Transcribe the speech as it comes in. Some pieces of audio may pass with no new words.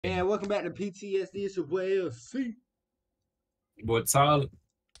And welcome back to PTSD. It's your boy LC. Boy, solid.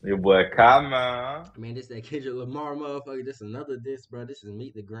 Your boy Kama. Man, this that Kendrick Lamar motherfucker. This another diss, bro. This is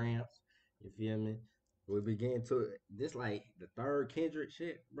Meet the Grams. You feel me? We begin to this like the third Kendrick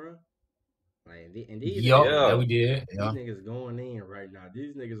shit, bro. Like, and these yeah, we did. These niggas going in right now.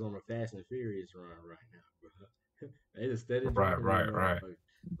 These niggas on the Fast and Furious run right now, bro. They just steady. Right.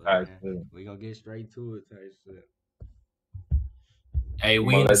 Like, man, we gonna get straight to it, type shit. Hey,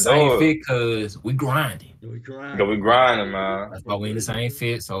 we in the same fit because we grinding. We grinding, man. That's why we in the same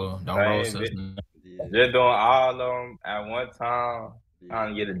fit, so don't roll us. Just doing all of them at one time,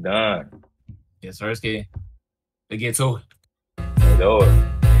 trying to get it done. Yes, sir. Let's get to it. Let's do it.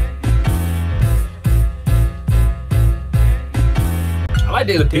 I like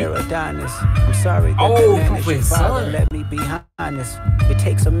that. Dear Adonis, I'm sorry that the man is your father. Let me be honest. It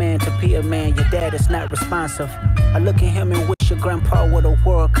takes a man to be a man. Your dad is not responsive. I look at him and wish your grandpa would have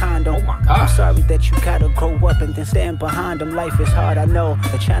wore a condom. Oh my God. I'm sorry that you gotta grow up and then stand behind him. Life is hard, I know.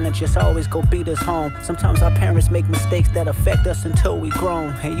 The challenges always go beat us home. Sometimes our parents make mistakes that affect us until we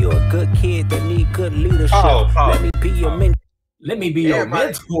grown. And you're a good kid that need good leadership. Let me be your mentor. Let me be your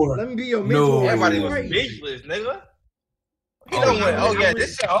mentor. Let me be your mentor. No. Everybody was speechless, nigga.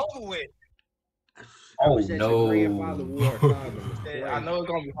 This shit over with. Oh no! I know it's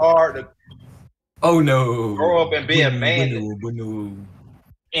gonna be hard to. Oh no! Grow up and be a man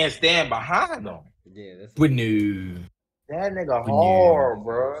and stand behind them. Yeah, that's. That nigga hard,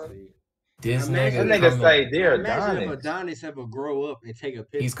 bro. This nigga say, "Dear Adonis." Imagine if Adonis ever grow up and take a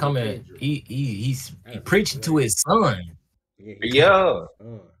picture. He's coming. He's preaching to his son. Yeah.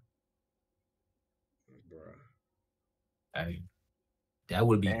 Hey, that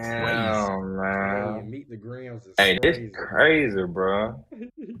would be crazy. Man. Meet the Grams. Hey, this crazy, bro.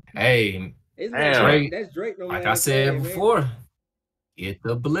 Hey, Drake. That's Drake. Like I said before, get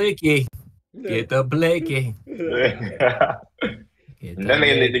the blicky. Get the blicky. That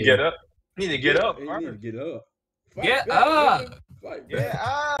nigga need to get up. He need to get up. He need to get up. Get up. Get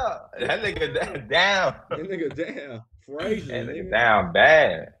up. That nigga down. That nigga down. Crazy. That nigga down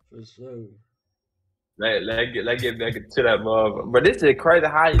bad. For sure. Let's get back to that motherfucker. But this is crazy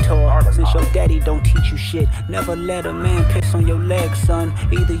how you since your daddy don't teach you shit. Never let a man piss on your leg, son.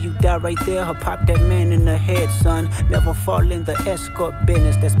 Either you die right there or pop that man in the head, son. Never fall in the escort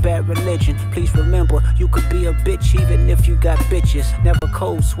business, that's bad religion. Please remember, you could be a bitch even if you got bitches. Never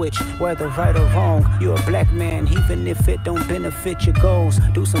code switch, whether right or wrong. You're a black man, even if it don't benefit your goals.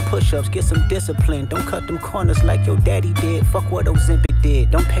 Do some push-ups, get some discipline. Don't cut them corners like your daddy did. Fuck what Ozempic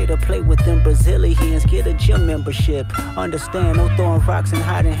did. Don't pay to play with them Brazilians. Get a gym membership. Understand, no throwing rocks and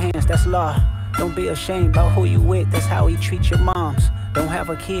hiding hands, that's law. Don't be ashamed about who you with, that's how he treats your moms. Don't have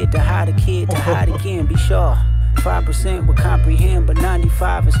a kid to hide again, be sure. 5% will comprehend, but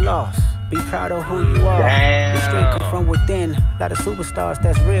 95 is lost. Be proud of who you are. Damn. Your strength come from within. A lot of superstars,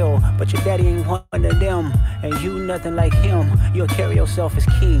 that's real, but your daddy ain't one of them. And you nothing like him. You'll carry yourself as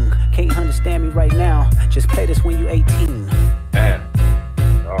king. Can't understand me right now. Just play this when you 18. Damn.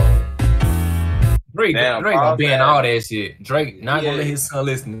 Drake gonna ban all that shit. Drake not gonna let his son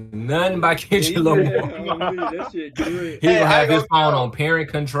listen to nothing about Kendrick Lamar. That shit good. He gonna have his phone on parent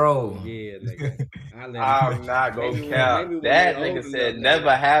control. Yeah, nigga. I'm not gonna count. That nigga said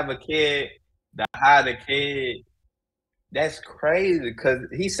never have a kid to hide a kid. That's crazy because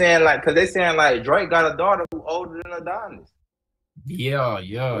they saying like Drake got a daughter who older than Adonis. Yeah.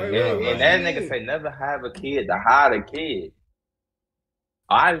 And that nigga say never have a kid to hide a kid.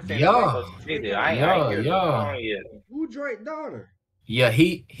 I just think I ain't hear Who Drake's daughter? Yeah,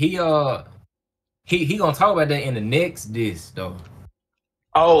 he gonna talk about that in the next disc though.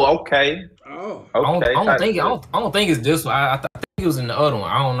 Oh, okay. Oh, okay. I don't think it's this one. I think it was in the other one.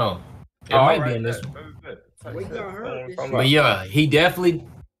 I don't know. It might be in this one. We got her. But yeah, he definitely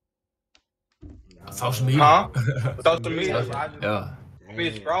social media. Huh? Social media. Yeah. I be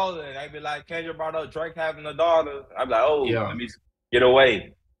scrolling and they be like, Kendrick brought up Drake having a daughter. I be like, let me get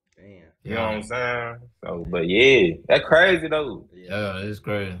away. Damn. You know what I'm saying? So, but yeah, that's crazy though. Yeah, it's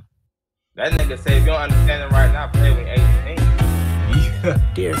crazy. That nigga said if you don't understand it right now, play when 18.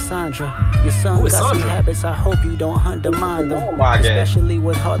 Dear Sandra, your son got some habits, I hope you don't undermine them. Especially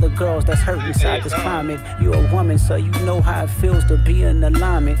with other girls that's hurt inside this climate. You're a woman, so you know how it feels to be in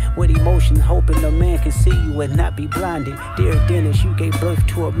alignment with emotions, hoping a man can see you and not be blinded. Dear Dennis, you gave birth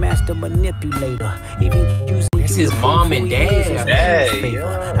to a master manipulator. Even using this is mom and dad.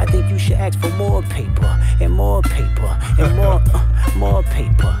 I think you should ask for more paper and more paper and more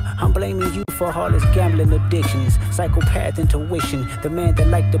paper. I'm blaming you for all his gambling addictions, psychopath intuition, the man that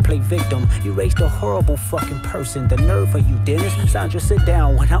liked to play victim. You raised a horrible fucking person. The nerve of you, Dennis. Sandra, sit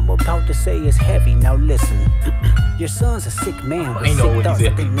down. What I'm about to say is heavy. Now listen. Your son's a sick man with sick thoughts. I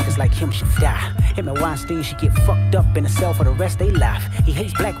think niggas like him should die. Him and Weinstein should get fucked up in a cell for the rest of their life. He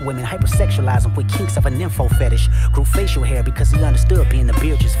hates black women, hypersexualize them with kinks of a nympho fetish. Grew facial hair because he understood being the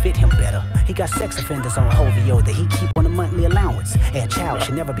beard just fit him better. He got sex offenders on OVO that he keep on a monthly allowance. And a child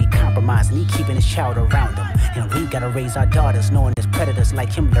should never be compromised, and he keeping his child around him. And we gotta raise our daughters knowing there's predators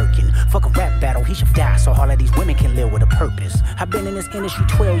like him lurking. Fuck a rap battle, he should die so all of these women can live with a purpose. I've been in this industry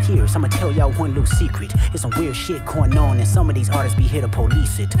 12 years, I'ma tell y'all one little secret. It's some weird shit going on, and some of these artists be here to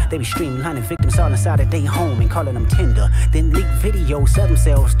police it. They be streamlining victims all inside of their home and calling them tender. Then leak videos of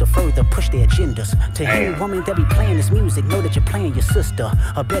themselves to further push their agendas. To any woman that be playing this music, know that you're playing your sister,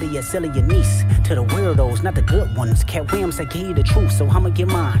 or better yet, selling your niece. To the weirdos, not the good ones. Cat Williams, I gave you the truth, so I'ma get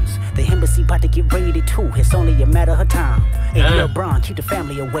mines. The embassy about to get raided too, it's only a matter of time. Hey, LeBron, keep the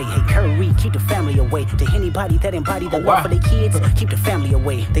family away. Hey, Curry, keep the family away. To anybody that embody the love for their kids, keep the family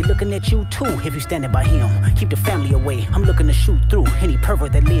away. They looking at you too if you standing by him. Keep the family away. I'm looking to shoot through any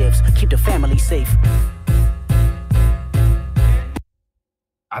pervert that lives. Keep the family safe.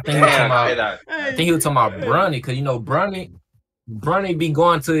 I think he was talking about Bronny, because you know Bronny be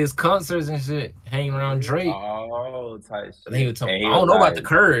going to his concerts and shit, hanging around Drake. Oh, type shit. I think he was talking. I don't know about the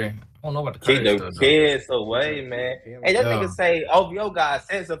Curry. I don't know about the Curry. Keep the kids away, man. Hey, that nigga say OVO got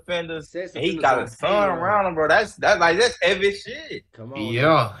sex offenders, and he got a son around him, bro. That's heavy shit. Come on.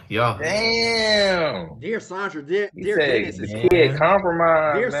 Yeah. Damn. Dear Sandra, dear Dennis, is kid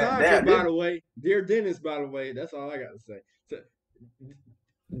compromised. Dear Sandra, by the way. Dear Dennis, by the way. That's all I got to say.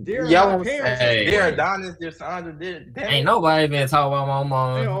 Dear parents, dear Adonis, dear Sandra, dear Dennis. Ain't nobody been talking about my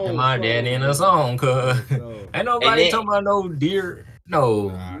mom and my daddy in a song, cuz. Ain't nobody talking about no dear. No.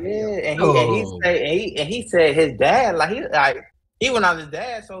 Yeah, and he said his dad, he went on his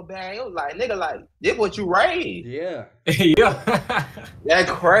dad so bad. It was like, nigga, like, this what you raised. Yeah. Yeah. That's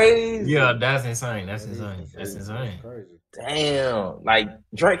crazy. Yeah, that's insane. That's insane. That's insane. Crazy. Damn. Like,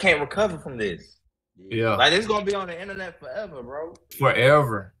 Drake can't recover from this. Yeah. Like, it's gonna be on the internet forever, bro.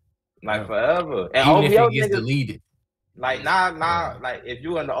 Forever. Like, forever. And even OVO if it gets niggas, deleted. like, like, if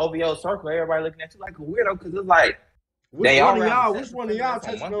you in the OVO circle, everybody looking at you like a weirdo, because it's like, which one of y'all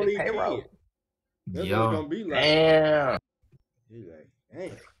touching on these kids? That's what it's gonna be like. Damn. He's like,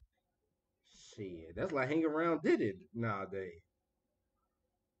 damn. Shit, that's like hanging around Diddy nowadays.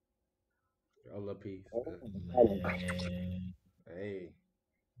 All the peace. Hey.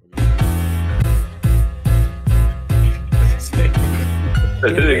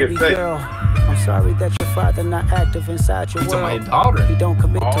 Baby girl, I'm sorry that your father not active inside your world. He don't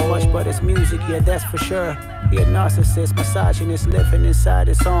commit too much, but it's music, yeah, that's for sure. He a narcissist, misogynist, living inside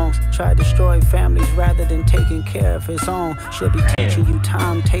his songs. Try to destroy families rather than taking care of his own. Should be teaching you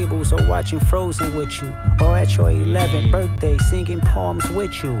timetables or watching Frozen with you, or at your 11th birthday singing poems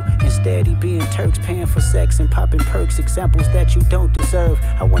with you. Instead, he being Turks, paying for sex and popping perks, examples that you don't deserve.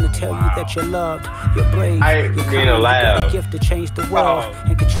 I want to tell you that you're loved, you're brave, you're kind, you got a gift to change the world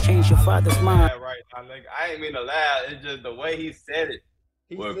and can change your father's mind. Right now, nigga. I ain't mean to laugh. It's just the way he said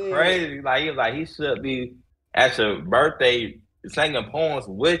it was crazy. Like, he should be at your birthday singing poems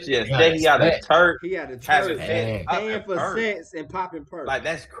with you. Instead, he had a Turk. He had a Turk paying for sex and popping perks. Like,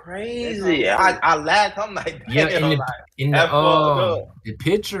 that's crazy. I laughed. I'm like, damn. Yeah, in the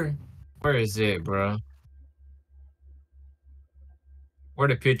picture. Where is it, bro? Where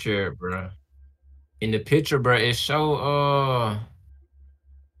the picture at, bro? In the picture, bro, it show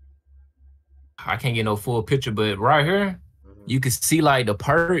I can't get no full picture, but right here, you can see like the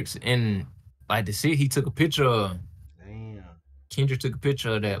perks and like the shit he took a picture of. Damn. Kendrick took a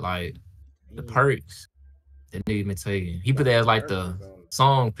picture of that, like the perks. That nigga been taking. He put that as like the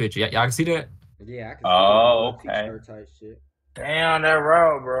song picture. Y'all can see that? Yeah, I can see okay. T-shirt type shit. Damn, that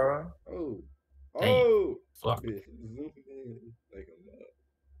raw, bro. Fuck.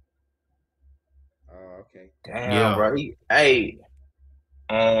 Okay. Damn, bro.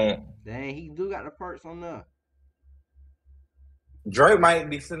 Dang, he do got the perks on there. Drake might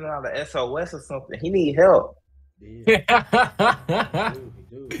be sending out the SOS or something. He need help. Yeah. he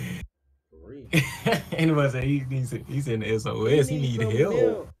do. For real. Anybody say he's in the SOS. He need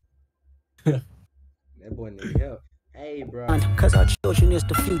help. That boy need help. Hey, Hey, bro. Cause our children is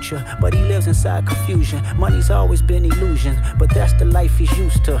the future, but he lives inside confusion. Money's always been illusion, but that's the life he's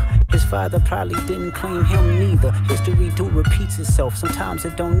used to. His father probably didn't claim him neither. History do repeats itself, sometimes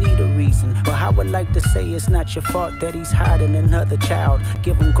it don't need a reason. But I would like to say it's not your fault that he's hiding another child.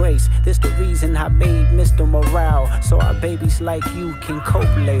 Give him grace, this the reason I made Mr. Morale, so our babies like you can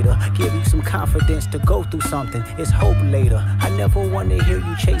cope later. Give you some confidence to go through something, it's hope later. I never want to hear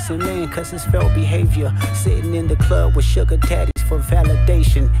you chasing man, cause it's felt behavior. Sitting in the club with sugar daddies for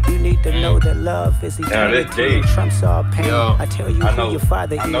validation. You need to know that love is eternity and trumps all pain. I tell you who your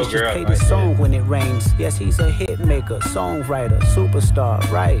father is, just play the song when it rains. Yes, he's a hit maker, songwriter, superstar,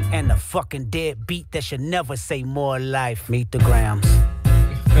 right? And a fucking dead beat that should never say more life. Meet the Grams.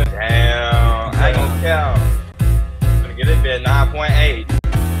 Damn, I ain't gonna count. I'm gonna get it at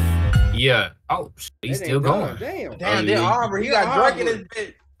 9.8. Yeah. Oh, he's still going. Damn. Then Aubrey, he got drunk in his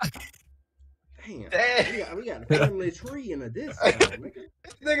bitch. Damn. We got a family tree in a disc now, nigga.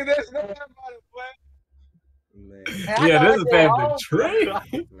 This nigga, there's no about it, boy. Man. Yeah, this is family tree.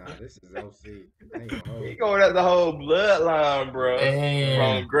 Nah, this is OC. He going up the whole bloodline, bro.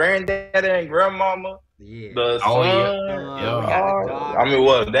 From granddaddy and grandmama. Yeah. The son. I mean,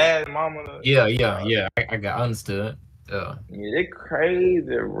 what, dad, mama? Yeah. I got understood. Yeah, they crazy,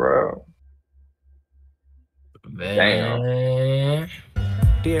 bro. Man.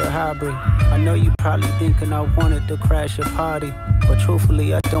 Dear Hybrid, I know you probably thinking I wanted to crash your party, but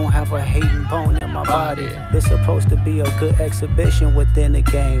truthfully I don't have a hating bone in my body. It's supposed to be a good exhibition within the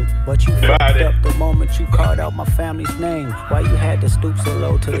game, but you fucked up the moment you called out my family's name. Why you had to stoop so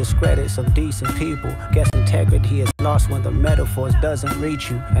low to discredit some decent people? Guess integrity is lost when the metaphors doesn't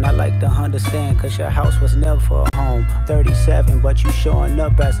reach you. And I like to understand, cause your house was never a home. 37, but you showing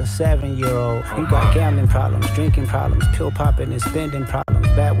up as a 7-year-old. You got gambling problems, drinking problems, pill popping and spending problems.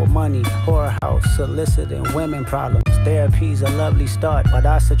 Bad with money, whorehouse, soliciting women problems. Therapy's a lovely start, but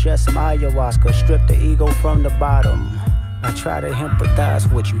I suggest some ayahuasca. Strip the ego from the bottom. I try to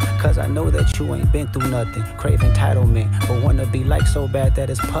empathize with you, cause I know that you ain't been through nothing. Crave entitlement, but wanna be like so bad that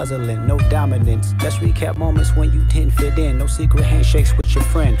it's puzzling. No dominance. Let's recap moments when you didn't fit in. No secret handshakes with your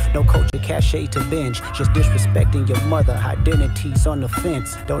friend. No culture cachet to binge. Just disrespecting your mother. Identities on the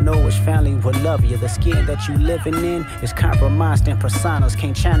fence. Don't know which family will love you. The skin that you living in is compromised in personas.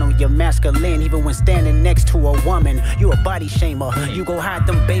 Can't channel your masculine even when standing next to a woman. You a body shamer. You go hide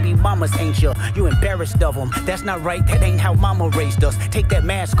them baby mamas, ain't you? You embarrassed of them. That's not right. That ain't how mama raised us. Take that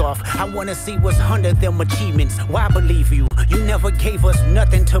mask off. I wanna see what's under them achievements. Why believe you? You never gave us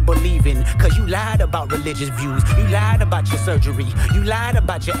nothing to believe in. Cause you lied about religious views. You lied about your surgery. You lied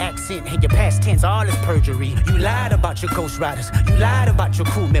about your accent and your past tense. All is perjury. You lied about your ghost riders. You lied about your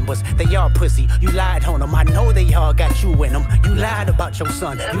crew members. They all pussy. You lied on them. I know they all got you in them. You lied about your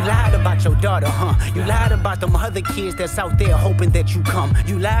son. You lied about your daughter, huh? You lied about them other kids that's out there hoping that you come.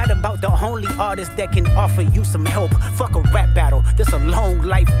 You lied about the only artist that can offer you some help. Fuck a rap battle. This a long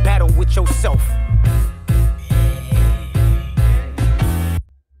life battle with yourself.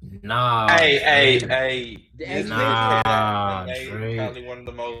 Nah. Hey. Nah. Probably one of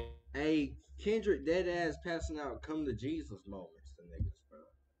the most. Hey, Kendrick dead ass passing out come to Jesus moments to niggas, bro.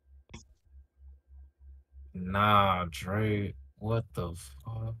 Nah, Dre. What the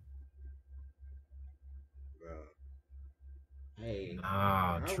fuck? Bro. Hey,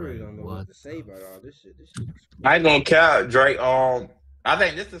 nah, I Dre. really don't know what to say about all this shit. This shit is I ain't gonna count Drake. I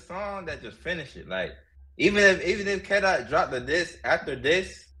think this is a song that just finished it. Like, even if KHAI dropped the disc after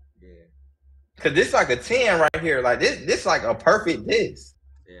this, yeah. Cause this like a 10 right here. Like this like a perfect disc.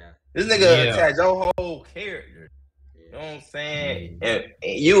 Yeah. This nigga attacked your whole character. Yeah. You know what I'm saying? And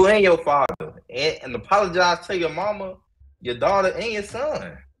you and your father. And apologize to your mama, your daughter, and your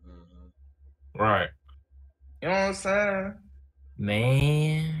son. Right. You know what I'm saying?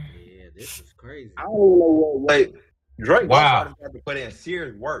 Man. Yeah, this is crazy. I don't even know what like Drake got to put in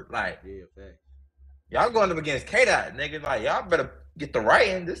serious work. Like, yeah, fact. Y'all going up against KHAI, nigga. Like, y'all better get the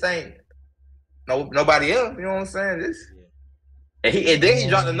writing. This ain't nobody else. You know what I'm saying? This. Yeah. And then he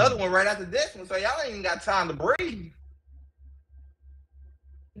dropped another one right after this one, so y'all ain't even got time to breathe.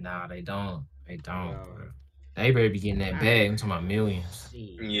 Nah, they don't. They don't, bro. They better be getting that bag. I'm talking about millions.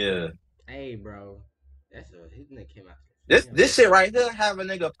 Yeah. Hey, bro. That's his nigga came out. This shit right here have a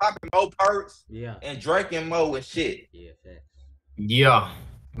nigga popping Mo perks. Yeah. And Drake and Mo and shit. Yeah, facts. Yeah.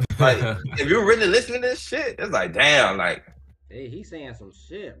 Like, if you really listening to this shit, it's like, damn, like. Hey, he's saying some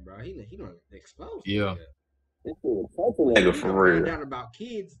shit, bro. He done exposed. Yeah. Nigga for real. Found out about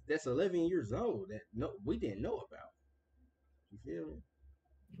kids that's 11 years old that we didn't know about. You feel me?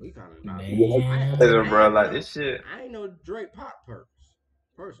 We kind of bro, like this shit. I ain't know Drake pop perks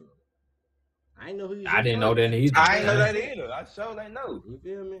personally. I didn't know who you. I didn't know that either. I ain't know that either. I sure they know. You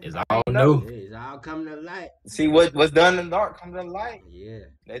feel me? It's all new. It's all coming to light. See what's done in the dark comes to light. Yeah.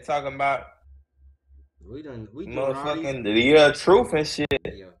 They talking about we motherfucking the year of truth and shit.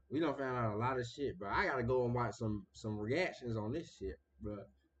 Yeah, we done found out a lot of shit, bro. I gotta go and watch some reactions on this shit, bro.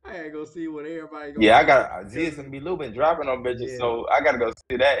 I gotta go see what everybody. I got Jesus and B-Lou been dropping on bitches, so I gotta go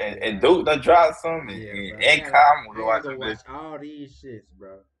see that. And Duke done dropped some, and Calm will watch all these shits,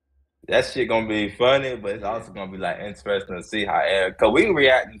 bro. That shit gonna be funny, but it's also gonna be like interesting to see how cause we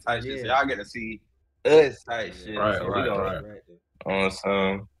reacting type shit, so y'all get to see us type shit. Right. On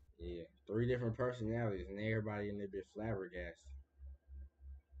some. Yeah, 3 different personalities, and everybody in there bit flabbergasted.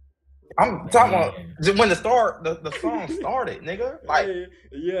 I'm talking about when the song started, nigga. Like,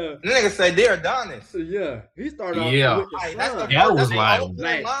 yeah, the nigga say "Dear Adonis." Yeah, he started off with the like, son. That was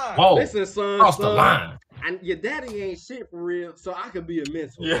like, whoa, listen, son, cross the line. And your daddy ain't shit for real, so I could be a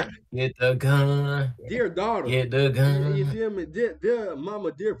mentor. Yeah. Get the gun. Dear daughter. Get the gun. You feel me? Dear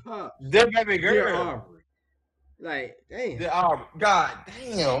mama, dear pop. Dear baby girl. Dear Aubrey. Like, damn. Dear Aubrey. God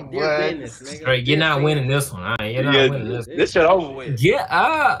damn, boy. Straight, you're not winning this one. You're not winning this one. This shit over with. Get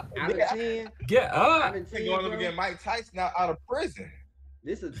up. Out of 10. Get up. Out of 10, going to get Mike Tyson out of prison.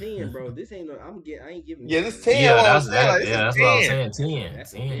 This a 10, bro. This ain't no. I ain't giving. Yeah, this 10. Yeah, that's what I'm saying. 10.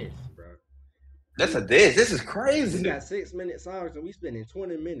 That's 10, bro. That's a diss. This is crazy. We got 6-minute songs and we spending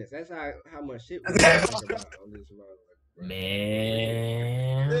 20 minutes. That's how much shit we talking about on this motherfucker.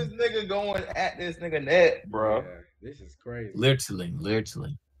 Man, this nigga going at this nigga net, bro. Yeah, this is crazy. Literally.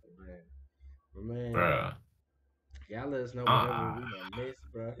 Man. Bro. Y'all let us know whatever we gonna miss,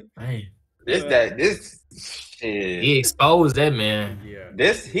 bro. Man. This shit. He exposed that, man.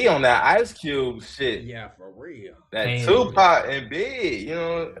 Yeah. He on that Ice Cube shit. Yeah, for real. That Tupac and Big, you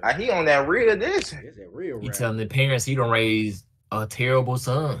know, he on that real edition. It's a real. He telling the parents he done raised a terrible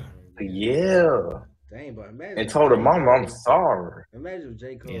son. Yeah. Dang, but imagine. And told her mama, I'm sorry. Imagine if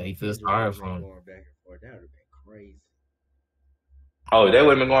J. Cole. Yeah, he feels sorry for him. Going back and forth. That would have been crazy. Oh, they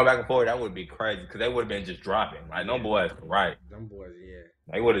would have been going back and forth. That would be crazy because they would have been just dropping. Like, no boys, right? Them boys, yeah.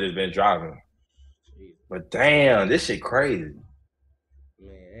 They would have just been dropping. Jeez. But damn, this shit crazy.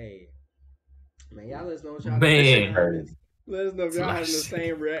 Man, y'all let us know what y'all crazy. Let us know if y'all having the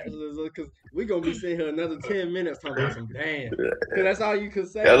same reactions as us, because we're going to be sitting here another 10 minutes talking about some damn. Because that's all you can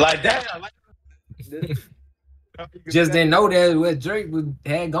say. Yeah, like, damn. Just didn't know that what Drake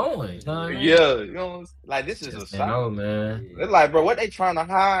had going. You know what I mean? Yeah, you know, like this is just a shock. Man. It's like, bro, what they trying to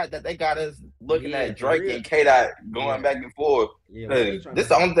hide that they got us looking at Drake and KHAI going back and forth? Yeah, this is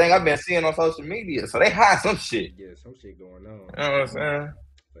the only thing I've been seeing on social media. So they hide some shit. Yeah, some shit going on. You know what I'm saying?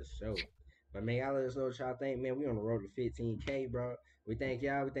 For sure. But man, y'all let us know what y'all think. Man, we on the road to 15K, bro. We thank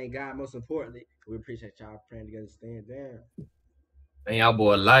y'all. We thank God. Most importantly, we appreciate y'all praying together, staying down. Man, y'all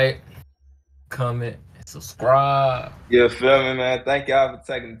boy like, comment, and subscribe. You feel me, man? Thank y'all for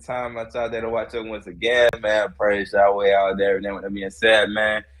taking the time out y'all there to watch us once again, man. Praise y'all way out there. And then with that being said,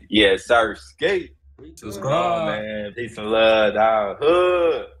 man, yeah, sir, skate. Subscribe, man. Peace and love, dog.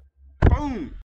 Hood. Boom.